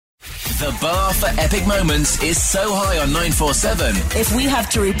The bar for epic moments is so high on 947. If we have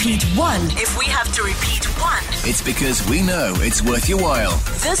to repeat one, it's because we know it's worth your while.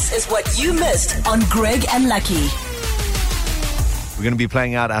 this is what you missed on Greg and Lucky. We're going to be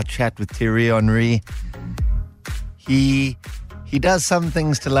playing out our chat with Thierry Henry. He does some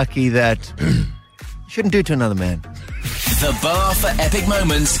things to Lucky that shouldn't do to another man. The bar for epic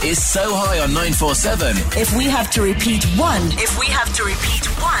moments is so high on 947. If we have to repeat one,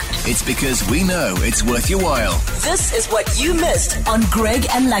 It's because we know it's worth your while. this is what you missed on Greg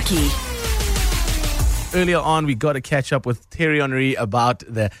and Lucky. Earlier on, we got to catch up with Thierry Henry about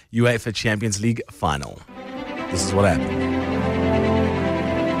the UEFA Champions League final. This is what happened.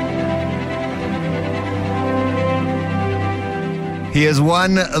 He has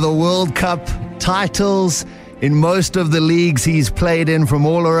won the World Cup titles in most of the leagues he's played in from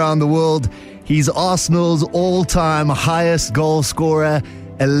all around the world. He's Arsenal's all-time highest goal scorer,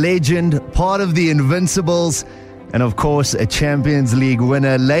 a legend, part of the Invincibles, and of course, a Champions League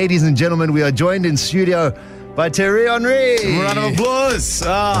winner. Ladies and gentlemen, we are joined in studio by Thierry Henry. Round of applause.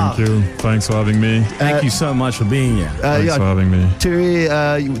 Thank you. Thanks for having me. Thank you so much for being here. Thanks for having me. Thierry,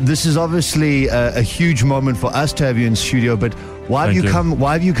 this is obviously a huge moment for us to have you in studio, but why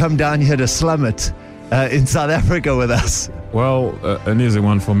have you come down here to slum it in South Africa with us? Well, an easy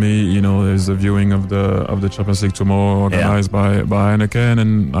one for me, you know, is the viewing of the Champions League tomorrow, organized by Heineken,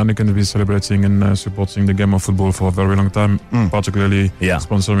 and Heineken will be celebrating and supporting the game of football for a very long time, particularly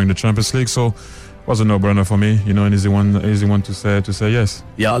sponsoring the Champions League. So it was a no-brainer for me, you know, an easy one to say yes.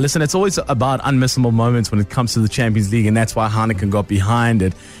 Yeah, listen, it's always about unmissable moments when it comes to the Champions League, and that's why Heineken got behind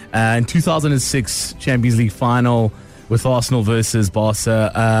it. In 2006 Champions League final with Arsenal versus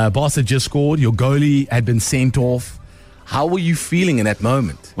Barca, Barca just scored. Your goalie had been sent off. How were you feeling in that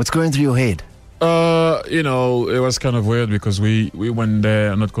moment? What's going through your head? You know, it was kind of weird because we went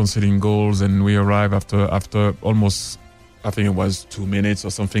there not conceding goals, and we arrived after almost, I think it was 2 minutes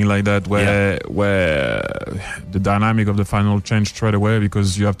or something like that, where the dynamic of the final changed straight away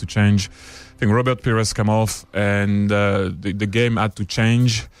because you have to change. I think Robert Pires came off, and the game had to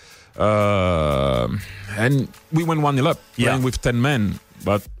change. And we went 1-0 up, playing with 10 men.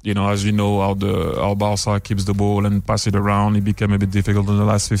 But, you know, as you know, how Barca keeps the ball and pass it around, it became a bit difficult in the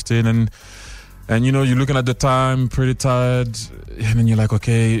last 15. And you know, you're looking at the time, pretty tired. And then you're like,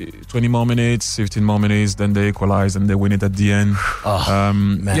 okay, 20 more minutes, 15 more minutes. Then they equalize and they win it at the end.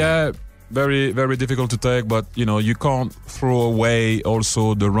 Man. Yeah, very, very difficult to take. But, you know, you can't throw away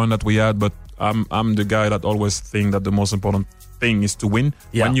also the run that we had. But I'm the guy that always think that the most important thing is to win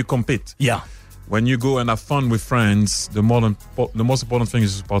when you compete. Yeah. When you go and have fun with friends, the most important thing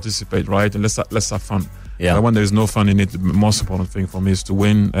is to participate, right? And let's have fun. Yeah. But when there is no fun in it, the most important thing for me is to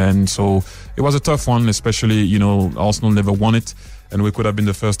win. And so it was a tough one, especially, you know, Arsenal never won it, and we could have been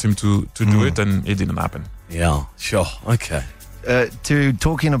the first team to do it, and it didn't happen. Yeah, sure. Okay.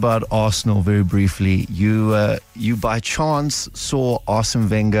 Talking about Arsenal very briefly, you by chance saw Arsene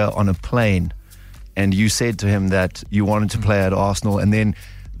Wenger on a plane, and you said to him that you wanted to play at Arsenal, and then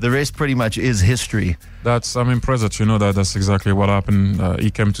the rest pretty much is history. I'm impressed that you know that. That's exactly what happened.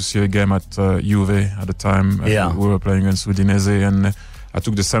 He came to see a game at Juve at the time. We were playing against Udinese, and I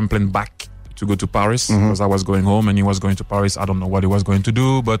took the same plane back to go to Paris because I was going home and he was going to Paris. I don't know what he was going to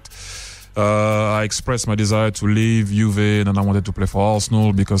do, but I expressed my desire to leave Juve, and I wanted to play for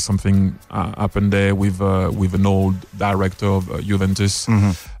Arsenal because something happened there with an old director of Juventus,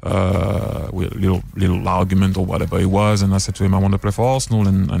 with a little argument or whatever it was, and I said to him I want to play for Arsenal,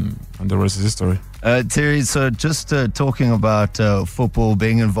 and the rest is history. Thierry, so just talking about football,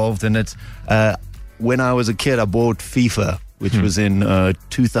 being involved in it, when I was a kid I bought FIFA, which was in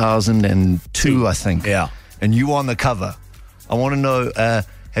 2002 I think, and you were on the cover. I want to know,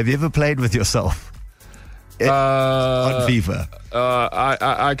 have you ever played with yourself on FIFA?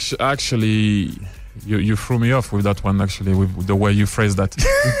 I actually, you threw me off with that one, actually, with the way you phrased that.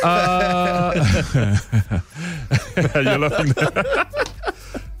 You're laughing there.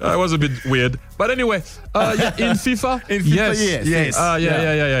 It was a bit weird. But anyway, in FIFA? Yes.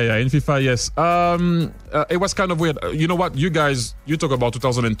 In FIFA, yes. It was kind of weird. You know what? You guys, you talk about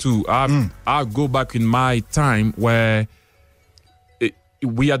 2002. I go back in my time where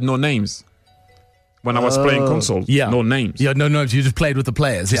we had no names. When I was playing console, no names. Yeah, no names. You just played with the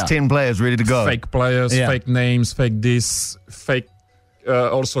players. Just 10 players ready to go. Fake players, fake names, fake this, fake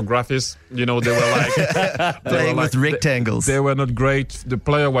also graphics. You know, they were like playing with rectangles. They were not great. The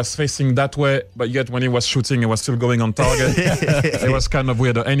player was facing that way, but yet when he was shooting, he was still going on target. It was kind of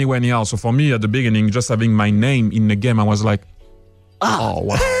weird. Anywhere near. So for me, at the beginning, just having my name in the game, I was like, oh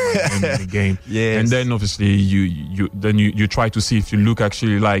wow, the game. Yes. And then obviously you try to see if you look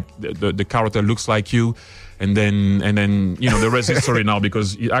actually like the character looks like you. And then the rest is history now,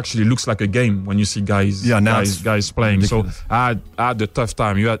 because it actually looks like a game when you see guys playing. Ridiculous. So I had a tough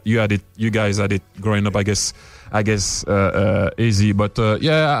time. You guys had it growing up, I guess easy. But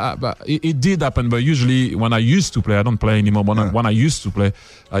it did happen. But usually when I used to play, I don't play anymore. But when I used to play,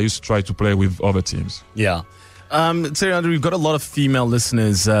 I used to try to play with other teams. Yeah. Thierry Henry, we've got a lot of female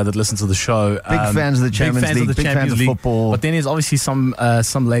listeners that listen to the show. Big fans of the Champions League, big fans of football. But then there's obviously some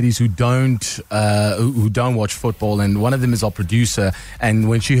ladies who don't watch football, and one of them is our producer. And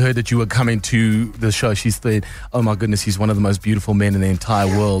when she heard that you were coming to the show, she said, "Oh my goodness, he's one of the most beautiful men in the entire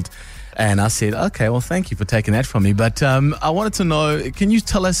world." And I said, "Okay, well, thank you for taking that from me." But I wanted to know, can you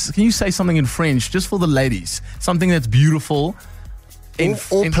say something in French just for the ladies, something that's beautiful?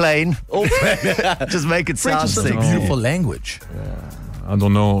 Or plain. Just make it French sound is such a sexy. beautiful language. I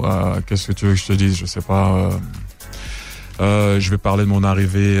don't know. Qu'est-ce que tu veux que je te dise? Je sais pas. Je vais parler de mon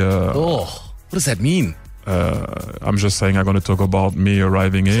arrivée. What does that mean? I'm just saying I'm going to talk about me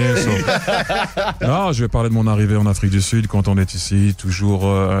arriving here. So. Non, je vais parler de mon arrivée en Afrique du Sud. Quand on est ici, toujours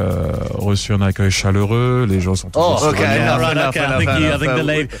reçu un accueil chaleureux. Les gens sont toujours okay. I think the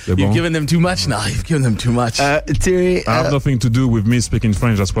lady, you've given them too much now. You've given them too much. Thierry, I have nothing to do with me speaking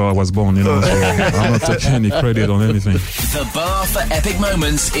French. That's where I was born, So I'm not taking any credit on anything. The bar for epic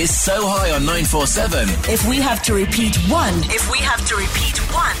moments is so high on 947. If we have to repeat one,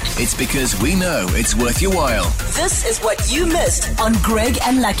 It's because we know it's worth your while. this is what you missed on Greg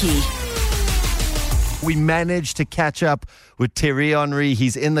and Lucky. we managed to catch up with Thierry Henry.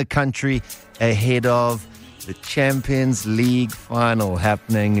 He's in the country ahead of the Champions League final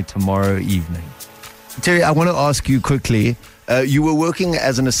happening tomorrow evening. Thierry, I want to ask you quickly. You were working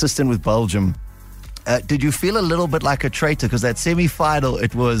as an assistant with Belgium. Did you feel a little bit like a traitor? Because that semi-final,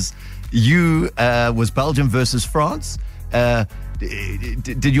 it was was Belgium versus France.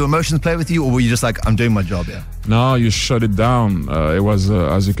 Did your emotions play with you, or were you just like, I'm doing my job here? No, you shut it down. It was,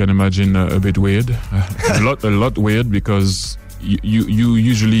 as you can imagine, a bit weird. a lot weird, because you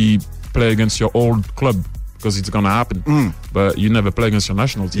usually play against your old club, because it's going to happen. But you never play against your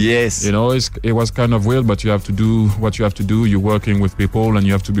national team. Yes. It was kind of weird, but you have to do what you have to do. You're working with people, and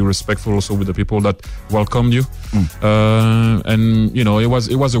you have to be respectful also with the people that welcomed you. And,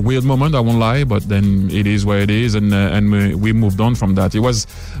 it was a weird moment, I won't lie, but then it is where it is, and we moved on from that. It was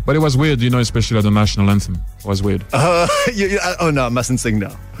weird, especially at the national anthem. It was weird. Oh, no, I mustn't sing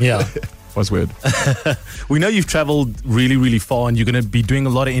now. Yeah. Was weird. We know you've traveled really, really far, and you're going to be doing a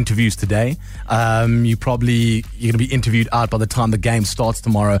lot of interviews today. You're going to be interviewed out by the time the game starts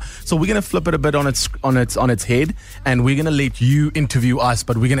tomorrow. So we're going to flip it a bit on its head, and we're going to let you interview us,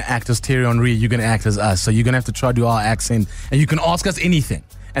 but we're going to act as Thierry Henry. You're going to act as us. So you're going to have to try to do our accent, and you can ask us anything,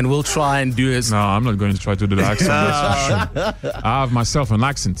 and we'll try and do it. No, I'm not going to try to do the accent. That's for sure. I have myself an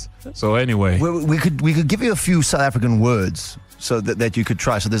accent. So anyway, We could give you a few South African words so that you could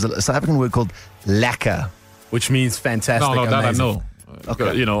try. So there's a South African word called lekker, which means fantastic. No, that amazing. I know.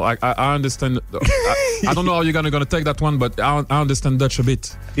 Okay. I understand. I don't know how you're gonna take that one, but I understand Dutch a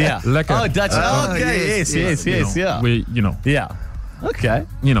bit. Yeah. Lekker. Oh, Dutch. Okay. Yes. Yeah. We, Yeah. Okay.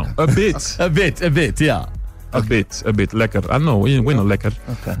 A bit. A bit. Yeah. A bit. Lekker. I know. We know lekker.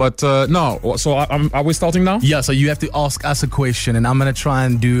 Okay. But no. So are we starting now? Yeah. So you have to ask us a question, and I'm gonna try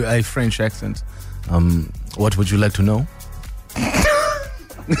and do a French accent. What would you like to know?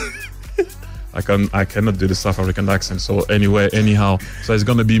 I cannot do the South African accent. So anyhow. So it's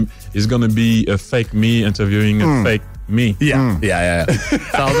gonna be a fake me interviewing a fake me. Yeah.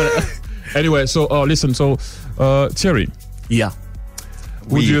 So Anyway, so listen. So Thierry, yeah.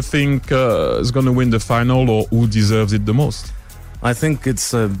 who do you think is gonna win the final, or who deserves it the most? I think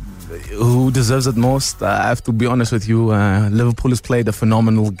it's who deserves it most. I have to be honest with you. Liverpool has played a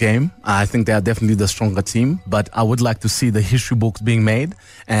phenomenal game. I think they are definitely the stronger team, but I would like to see the history books being made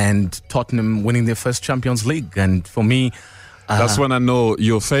and Tottenham winning their first Champions League. And for me, that's when I know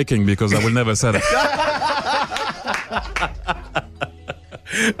you're faking, because I will never say that.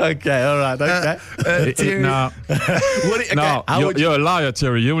 Okay, all right, okay. You're a liar,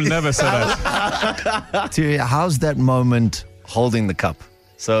 Thierry. You will never say that. Thierry, how's that moment holding the cup?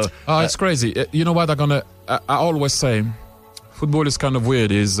 So it's crazy. You know what? I always say, football is kind of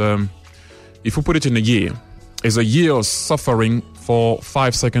weird. Is if you put it in a year, is a year of suffering for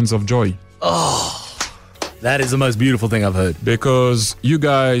 5 seconds of joy. Oh, that is the most beautiful thing I've heard. Because you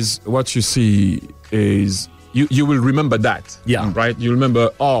guys, what you see is you will remember that. Yeah. Right? You remember,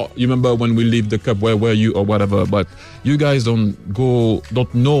 you remember when we leave the cup, where were you or whatever. But you guys don't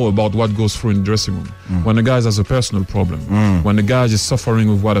know about what goes through in the dressing room. When a guy has a personal problem, when the guy is suffering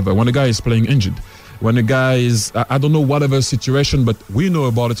with whatever, when the guy is playing injured, when the guy is, I don't know, whatever situation, but we know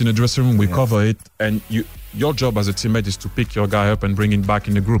about it in the dressing room, we cover it, and your job as a teammate is to pick your guy up and bring him back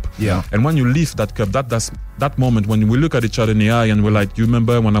in the group. Yeah. And when you leave that cup, that's that moment when we look at each other in the eye and we're like, you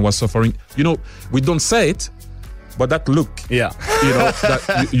remember when I was suffering? You know, we don't say it, but that look, Yeah. you know,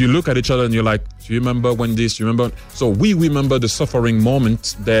 that you look at each other and you're like, do you remember when this? You remember? So we remember the suffering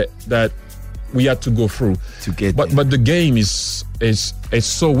moment that we had to go through to get. But the game is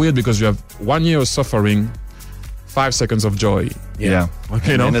so weird because you have 1 year of suffering, 5 seconds of joy. Yeah.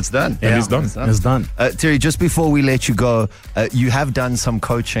 You know, and it's done. And it's done. It's done. Thierry, just before we let you go, you have done some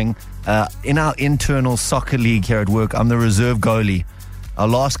coaching in our internal soccer league here at work. I'm the reserve goalie. Our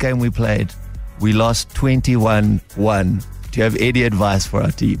last game we played, we lost 21-1. Do you have any advice for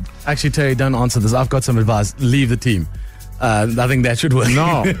our team? Actually, Terry, don't answer this. I've got some advice. Leave the team. I think that should work.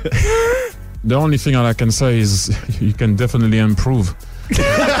 No. The only thing that I can say is you can definitely improve.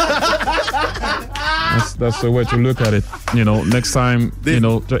 That's the way to look at it. You know, next time, you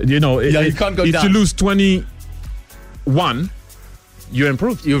can't go down. If you lose 21, you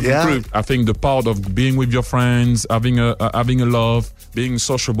improve. You've improved. I think the part of being with your friends, having a love, being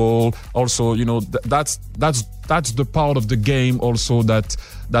sociable. Also, you know, that's the part of the game. Also, that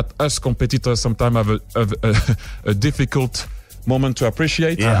us competitors sometimes have a difficult moment to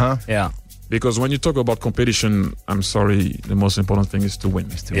appreciate. Yeah. Yeah. Because when you talk about competition, I'm sorry, the most important thing is to win.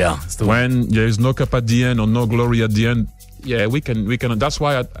 When there is no cup at the end or no glory at the end, we can. That's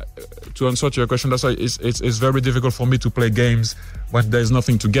why, to answer to your question, that's why it's very difficult for me to play games when there's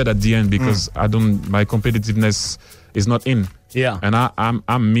nothing to get at the end because my competitiveness is not in. Yeah. And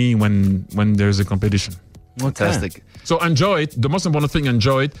I'm me when there's a competition. Fantastic. So enjoy it. The most important thing,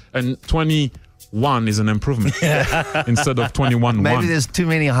 enjoy it. And 21 is an improvement instead of 21-1. Maybe there's too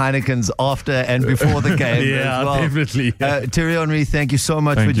many Heinekens after and before the game. Yeah, as well. definitely. Thierry Henry, thank you so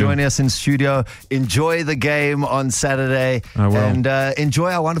much for joining us in studio. Enjoy the game on Saturday. I will. And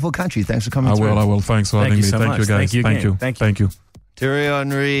enjoy our wonderful country. Thanks for coming through. I will. Thanks for having me. So Thank much. you, guys. Thank you. Thierry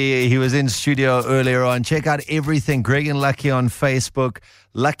Henry, he was in studio earlier on. Check out everything. Greg and Lucky on Facebook.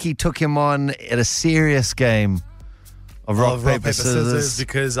 Lucky took him on at a serious game of rock, paper, scissors.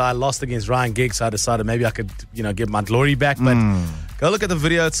 Because I lost against Ryan Giggs, so I decided maybe I could, get my glory back. But go look at the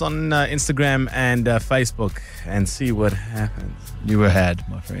video. It's on Instagram and Facebook and see what happens. You were had,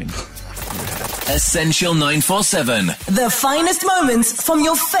 my friend. Essential 947. The finest moments from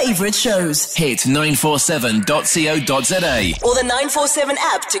your favorite shows. Hit 947.co.za. Or the 947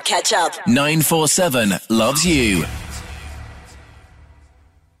 app to catch up. 947 loves you.